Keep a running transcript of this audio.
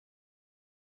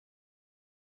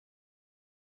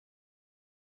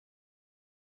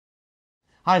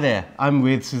Hi there, I'm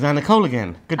with Susannah Cole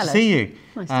again. Good Hello. to see you.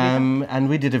 Nice to be back. And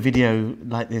we did a video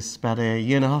like this about a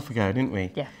year and a half ago, didn't we?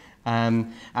 Yeah.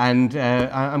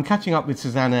 I'm catching up with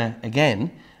Susannah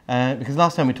again because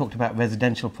last time we talked about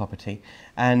residential property,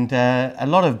 and a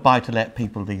lot of buy-to-let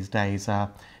people these days are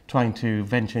trying to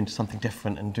venture into something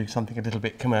different and do something a little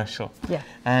bit commercial. Yeah.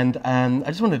 And I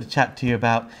just wanted to chat to you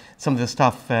about some of the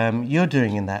stuff you're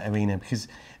doing in that arena, because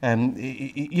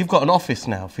you've got an office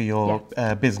now for your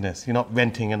business. You're not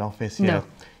renting an office.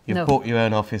 You've bought your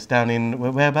own office down in,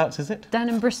 whereabouts is it? Down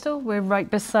in Bristol. We're right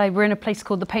beside, we're in a place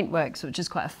called the Paintworks, which is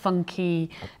quite a funky,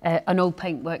 an old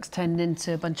paintworks turned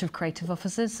into a bunch of creative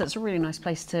offices. So it's a really nice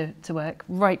place to work,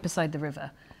 right beside the river,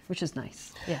 which is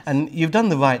nice. Yes. And you've done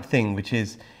the right thing, which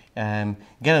is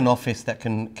get an office that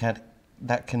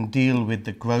can deal with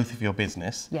the growth of your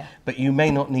business, but you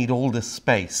may not need all the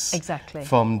space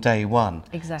from day one.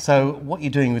 Exactly. So what are you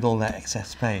doing with all that excess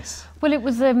space? Well, it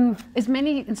was it's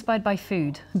mainly inspired by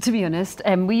food, to be honest.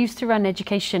 We used to run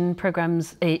education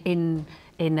programs in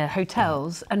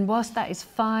hotels, and whilst that is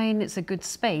fine, it's a good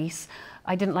space,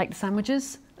 I didn't like the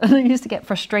sandwiches. And I used to get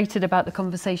frustrated about the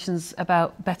conversations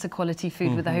about better quality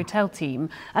food with the hotel team.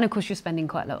 And of course, you're spending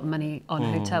quite a lot of money on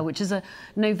a hotel, which is a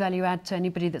no value add to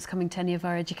anybody that's coming to any of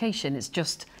our education. It's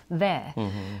just there.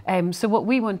 So what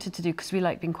we wanted to do, because we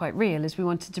like being quite real, is we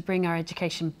wanted to bring our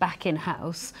education back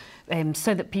in-house,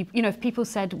 so that people, you know, if people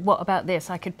said, what about this?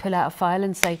 I could pull out a file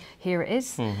and say, here it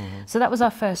is. So that was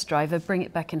our first driver, bring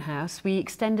it back in-house. We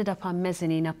extended up our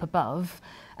mezzanine up above.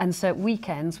 And so at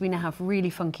weekends, we now have really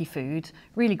funky food,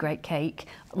 really great cake,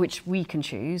 which we can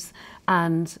choose.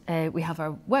 And we have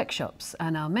our workshops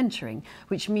and our mentoring,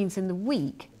 which means in the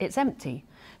week, it's empty.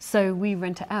 So we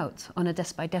rent it out on a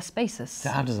desk-by-desk basis. So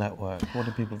how does that work? What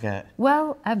do people get?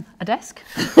 Well, a desk.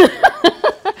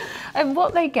 And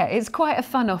what they get is quite a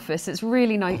fun office. It's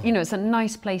really nice. You know, it's a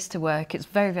nice place to work. It's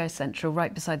very, very central,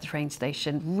 right beside the train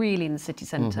station, really in the city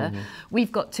centre.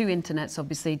 We've got 2 internets,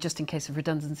 obviously, just in case of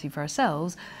redundancy for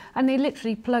ourselves. And they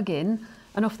literally plug in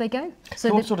and off they go.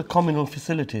 So what sort of communal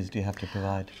facilities do you have to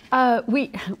provide?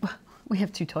 We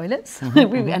have 2 toilets,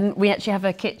 and we actually have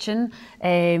a kitchen,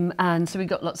 and so we've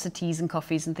got lots of teas and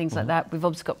coffees and things like that. We've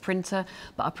obviously got printer,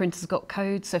 but our printer's got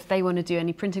code, so if they want to do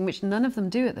any printing, which none of them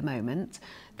do at the moment,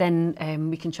 then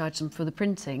we can charge them for the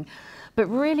printing. But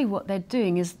really what they're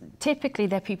doing is, typically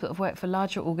they're people that have worked for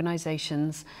larger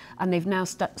organisations, and they've now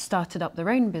started up their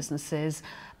own businesses,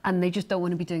 and they just don't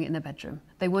want to be doing it in their bedroom.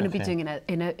 They want to be doing it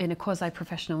in a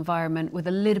quasi-professional environment with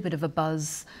a little bit of a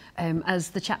buzz. As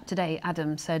the chap today,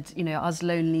 Adam, said, you know, us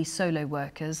lonely solo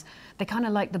workers, they kind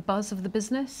of like the buzz of the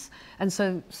business. And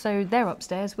so they're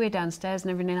upstairs, we're downstairs,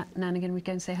 and every now and again we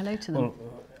go and say hello to them. Well,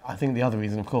 I think the other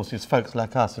reason, of course, is folks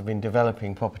like us have been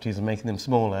developing properties and making them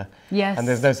smaller. Yes. And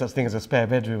there's no such thing as a spare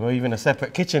bedroom or even a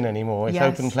separate kitchen anymore. It's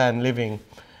open plan living.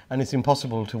 And it's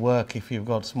impossible to work if you've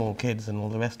got small kids and all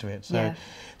the rest of it.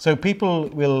 So people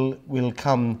will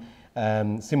come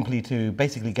simply to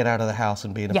basically get out of the house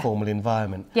and be in a formal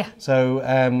environment. So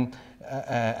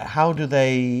how do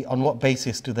they, on what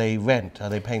basis do they rent? Are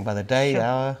they paying by the day,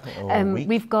 hour, or week?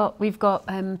 We've got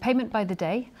payment by the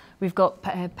day. We've got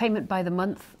payment by the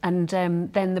month, and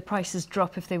then the prices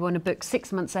drop if they want to book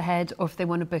 6 months ahead or if they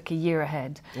want to book a year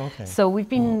ahead. So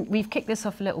we've kicked this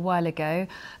off a little while ago.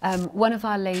 One of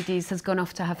our ladies has gone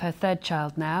off to have her 3rd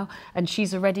child now, and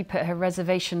she's already put her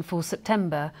reservation for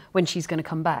September when she's going to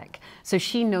come back. So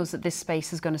she knows that this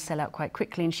space is going to sell out quite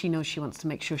quickly, and she knows she wants to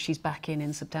make sure she's back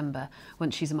in September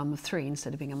once she's a mum of 3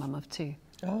 instead of being a mum of 2.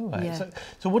 Oh, right. Yeah.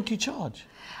 So what do you charge?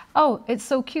 Oh, it's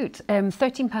so cute.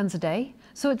 £13 a day.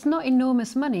 So it's not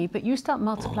enormous money, but you start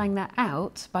multiplying that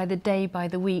out by the day, by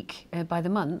the week, by the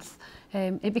month,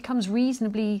 it becomes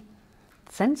reasonably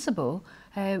sensible,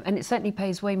 and it certainly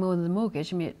pays way more than the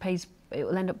mortgage. I mean, it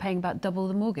will end up paying about double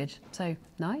the mortgage. So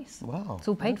nice. Wow. It's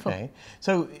all paid for.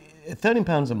 So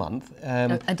 £13 a month.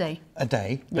 A day. A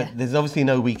day, but there's obviously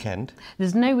no weekend.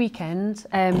 There's no weekend.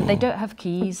 They don't have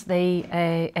keys.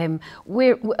 I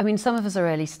mean, some of us are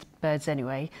early birds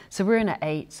anyway, so we're in at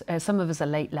 8. Some of us are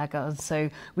late laggards,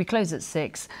 so we close at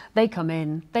 6. They come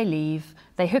in, they leave,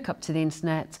 they hook up to the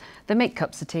internet, they make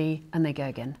cups of tea, and they go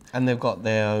again. And they've got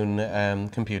their own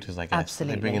computers, I guess.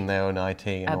 Absolutely. They bring in their own IT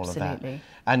and all of that. Absolutely.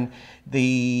 And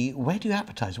where do you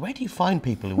advertise? Where do you find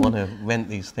people who want to rent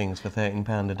these things for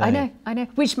 £13 a day? I know.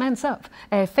 Which man's up?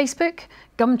 Facebook,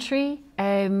 Gumtree.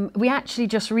 We actually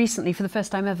just recently, for the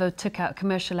first time ever, took out a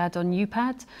commercial ad on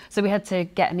UPad. So we had to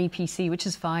get an EPC, which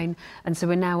is fine. And so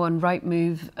we're now on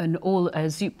Rightmove and all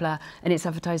Zoopla, and it's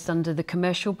advertised under the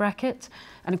commercial bracket.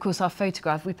 And of course, our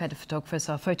photograph, we paid a photographer,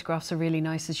 so our photographs are really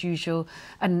nice as usual.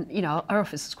 And, you know, our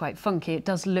office is quite funky. It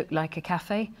does look like a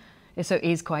cafe. So it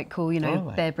is quite cool, you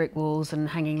know, bare brick walls and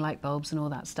hanging light bulbs and all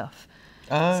that stuff.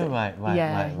 Oh, so, right,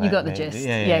 you got the gist.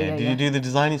 Yeah. Did you do the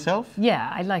design yourself?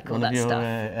 Yeah, I like all that stuff. One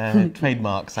of your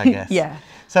trademarks, I guess. Yeah.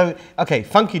 So, okay,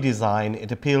 funky design,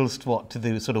 it appeals to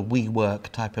the sort of WeWork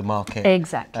type of market.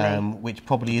 Exactly. Which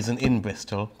probably isn't in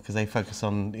Bristol, because they focus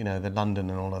on, you know, the London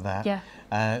and all of that.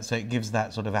 Yeah. So it gives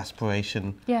that sort of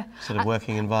aspiration, sort of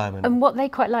working environment. And what they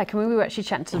quite like, I mean, we were actually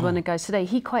chatting to one of the guys today,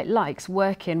 he quite likes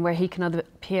working where he can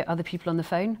hear other people on the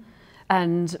phone.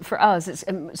 And for us, it's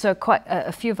so quite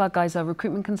a few of our guys are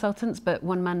recruitment consultants, but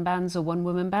one-man bands or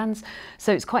one-woman bands.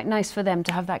 So it's quite nice for them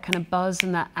to have that kind of buzz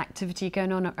and that activity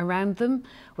going on around them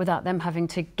without them having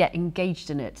to get engaged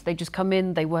in it. They just come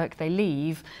in, they work, they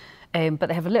leave, but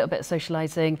they have a little bit of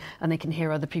socialising and they can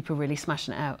hear other people really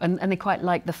smashing it out. And they quite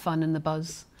like the fun and the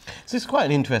buzz. So it's quite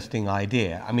an interesting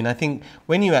idea. I mean, I think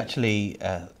when you actually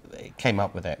came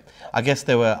up with it, I guess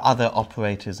there were other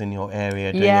operators in your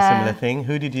area doing a similar thing.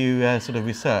 Who did you sort of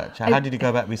research? How did you go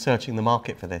about researching the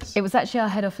market for this? It was actually our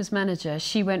head office manager.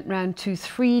 She went round to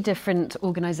 3 different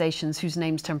organisations whose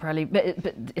names temporarily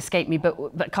but escaped me, but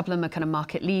a couple of them are kind of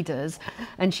market leaders.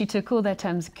 And she took all their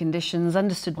terms and conditions,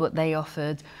 understood what they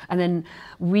offered, and then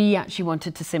we actually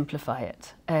wanted to simplify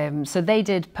it. So they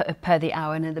did per the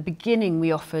hour, and at the beginning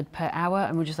we offered per hour,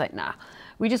 and we're just like, nah.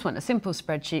 We just want a simple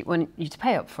spreadsheet, want you to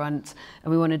pay up front, and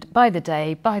we wanted by the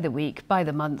day, by the week, by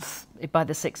the month, by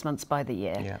the 6 months, by the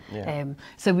year.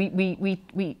 So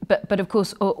but of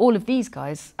course, all of these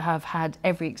guys have had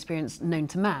every experience known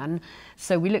to man.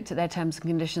 So we looked at their terms and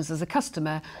conditions as a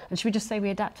customer, and should we just say we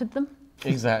adapted them?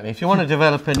 Exactly. If you want to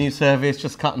develop a new service,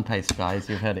 just cut and paste, guys.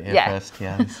 You've heard it here first.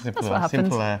 Yeah,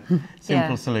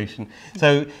 simple solution.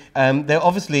 So they're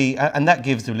obviously, and that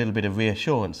gives a little bit of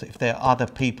reassurance. If there are other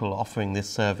people offering this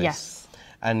service,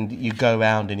 and you go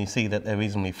around and you see that they're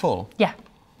reasonably full.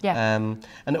 And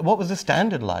what was the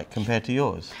standard like compared to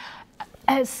yours?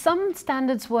 Some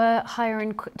standards were higher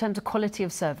in terms of quality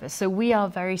of service. So we are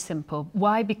very simple.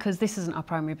 Why? Because this isn't our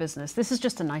primary business. This is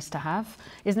just a nice to have.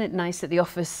 Isn't it nice that the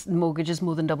office mortgage is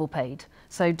more than double paid?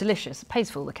 So delicious. It pays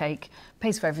for all the cake,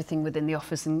 pays for everything within the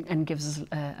office, and gives us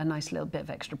a nice little bit of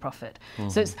extra profit.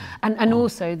 So it's, and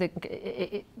also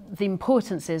the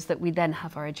importance is that we then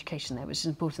have our education there, which is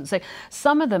important. So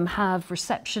some of them have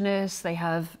receptionists, they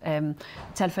have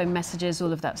telephone messages,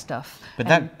 all of that stuff. But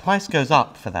that price goes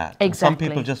up for that. Exactly. Some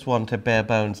people just want a bare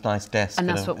bones, nice desk and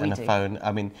a phone.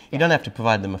 I mean, you don't have to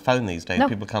provide them a phone these days.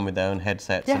 People come with their own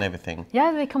headsets and everything.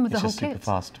 Yeah, they come with the whole kit. Super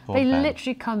fast broadband. They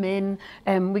literally come in,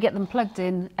 we get them plugged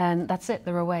in, and that's it,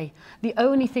 they're away. The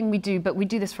only thing we do, but we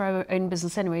do this for our own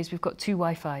business anyways, we've got 2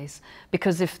 Wi-Fis,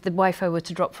 because if the Wi-Fi were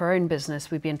to drop for our own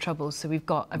business, we'd be in trouble, so we've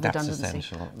got a redundancy.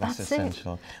 That's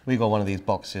essential. We've got one of these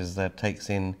boxes that takes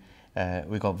in,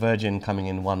 we've got Virgin coming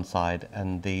in one side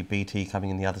and the BT coming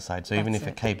in the other side. So even if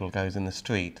a cable goes in the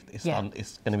street, it's going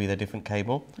to be the different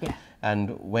cable.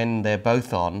 And when they're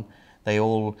both on, they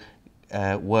all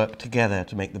work together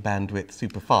to make the bandwidth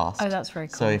super fast. Oh, that's very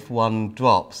cool. So if one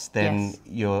drops, then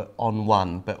you're on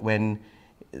one. But when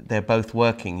they're both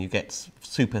working, you get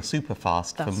super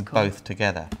fast from both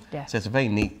together. So it's a very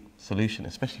neat solution,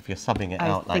 especially if you're subbing it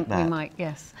out like that. I think we might,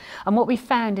 yes. And what we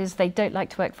found is they don't like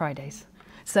to work Fridays.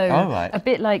 So a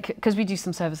bit like, because we do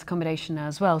some service accommodation now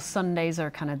as well, Sundays are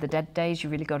kind of the dead days, you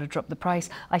really got to drop the price.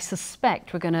 I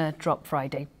suspect we're going to drop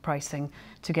Friday pricing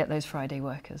to get those Friday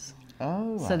workers.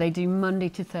 So they do Monday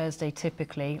to Thursday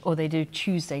typically, or they do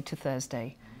Tuesday to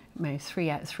Thursday. Maybe 3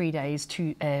 days,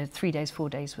 3 days, 4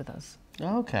 days with us.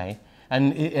 Okay.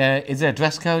 And is there a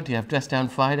dress code? Do you have dress down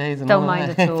Fridays? And Don't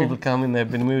mind at all. People come in their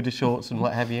Bermuda shorts and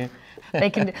what have you? They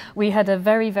can. We had a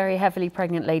very, very heavily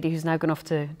pregnant lady who's now gone off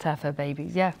to have her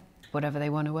babies. Yeah, whatever they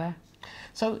want to wear.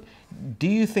 So, do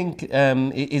you think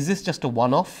is this just a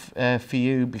one-off for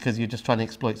you because you're just trying to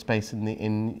exploit space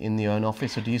in your own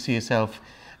office, or do you see yourself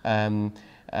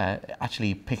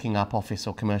actually picking up office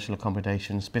or commercial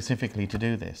accommodation specifically to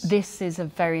do this? This is a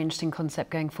very interesting concept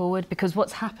going forward, because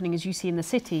what's happening is you see in the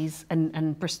cities,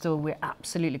 and Bristol, we're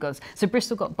absolutely got this. So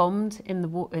Bristol got bombed in the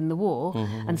war,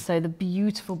 and so the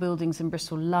beautiful buildings in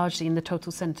Bristol, largely in the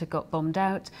total centre, got bombed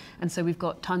out, and so we've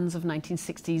got tons of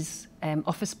 1960s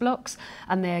office blocks,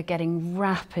 and they're getting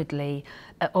rapidly,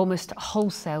 almost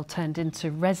wholesale, turned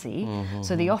into resi.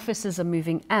 So the offices are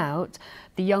moving out.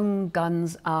 The young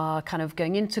guns are kind of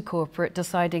going into corporate,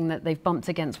 deciding that they've bumped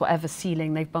against whatever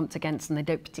ceiling they've bumped against, and they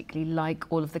don't particularly like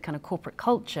all of the kind of corporate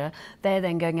culture. They're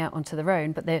then going out onto their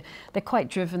own, but they're quite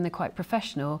driven, they're quite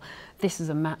professional. This is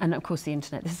and of course the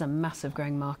internet, this is a massive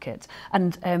growing market.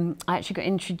 And I actually got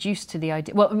introduced to the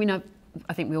idea, well, I mean,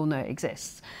 I think we all know it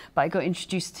exists. But I got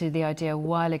introduced to the idea a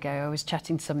while ago. I was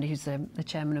chatting to somebody who's the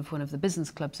chairman of one of the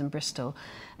business clubs in Bristol,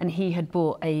 and he had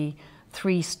bought a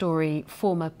 3-storey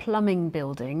former plumbing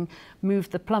building,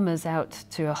 moved the plumbers out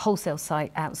to a wholesale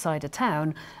site outside of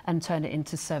town and turned it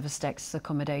into service decks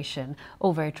accommodation.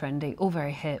 All very trendy, all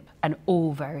very hip, and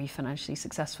all very financially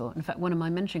successful. In fact, one of my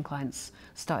mentoring clients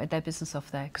started their business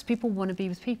off there because people want to be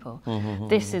with people.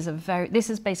 This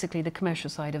is basically the commercial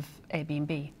side of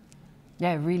Airbnb.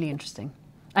 Yeah, really interesting.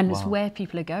 And it's where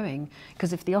people are going,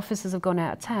 because if the offices have gone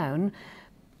out of town,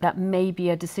 that may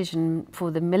be a decision for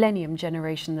the millennium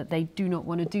generation that they do not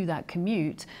want to do that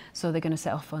commute, so they're going to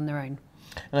set off on their own.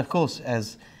 And of course,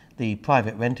 as the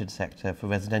private rented sector for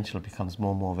residential becomes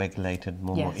more and more regulated,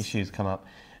 more and more issues come up,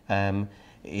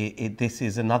 this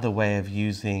is another way of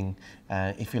using,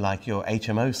 if you like, your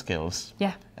HMO skills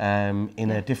in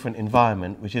a different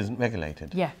environment which isn't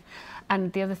regulated. Yeah,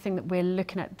 and the other thing that we're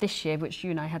looking at this year, which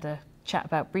you and I had a chat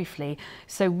about briefly,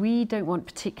 so we don't want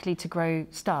particularly to grow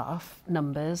staff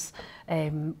numbers.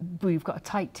 We've got a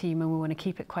tight team and we want to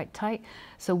keep it quite tight,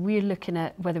 so we're looking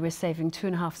at whether we're saving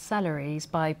 2.5 salaries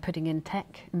by putting in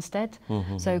tech instead.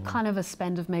 So kind of a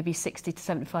spend of maybe 60 to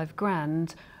 75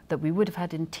 grand that we would have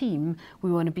had in team,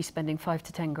 we want to be spending 5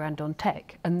 to 10 grand on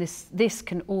tech, and this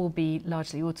can all be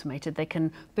largely automated. They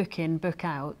can book in, book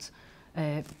out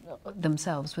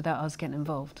themselves without us getting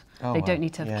involved. They don't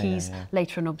need to have keys.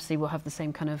 Later on, obviously, we'll have the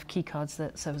same kind of key cards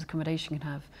that service accommodation can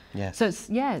have. So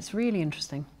it's really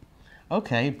interesting.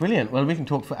 Okay, brilliant. Well, we can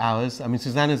talk for hours. I mean,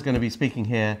 Susannah's going to be speaking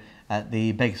here at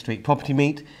the Baker Street Property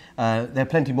Meet. There are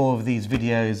plenty more of these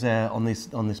videos on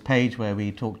this page where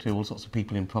we talk to all sorts of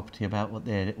people in property about what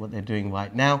they're doing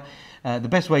right now. The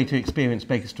best way to experience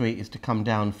Baker Street is to come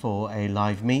down for a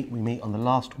live meet. We meet on the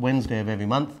last Wednesday of every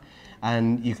month,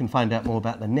 and you can find out more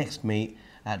about the next meet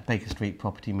at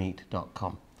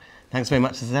bakerstreetpropertymeet.com. Thanks very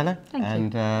much, Susannah.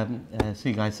 Thank you. And see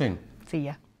you guys soon. See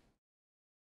ya.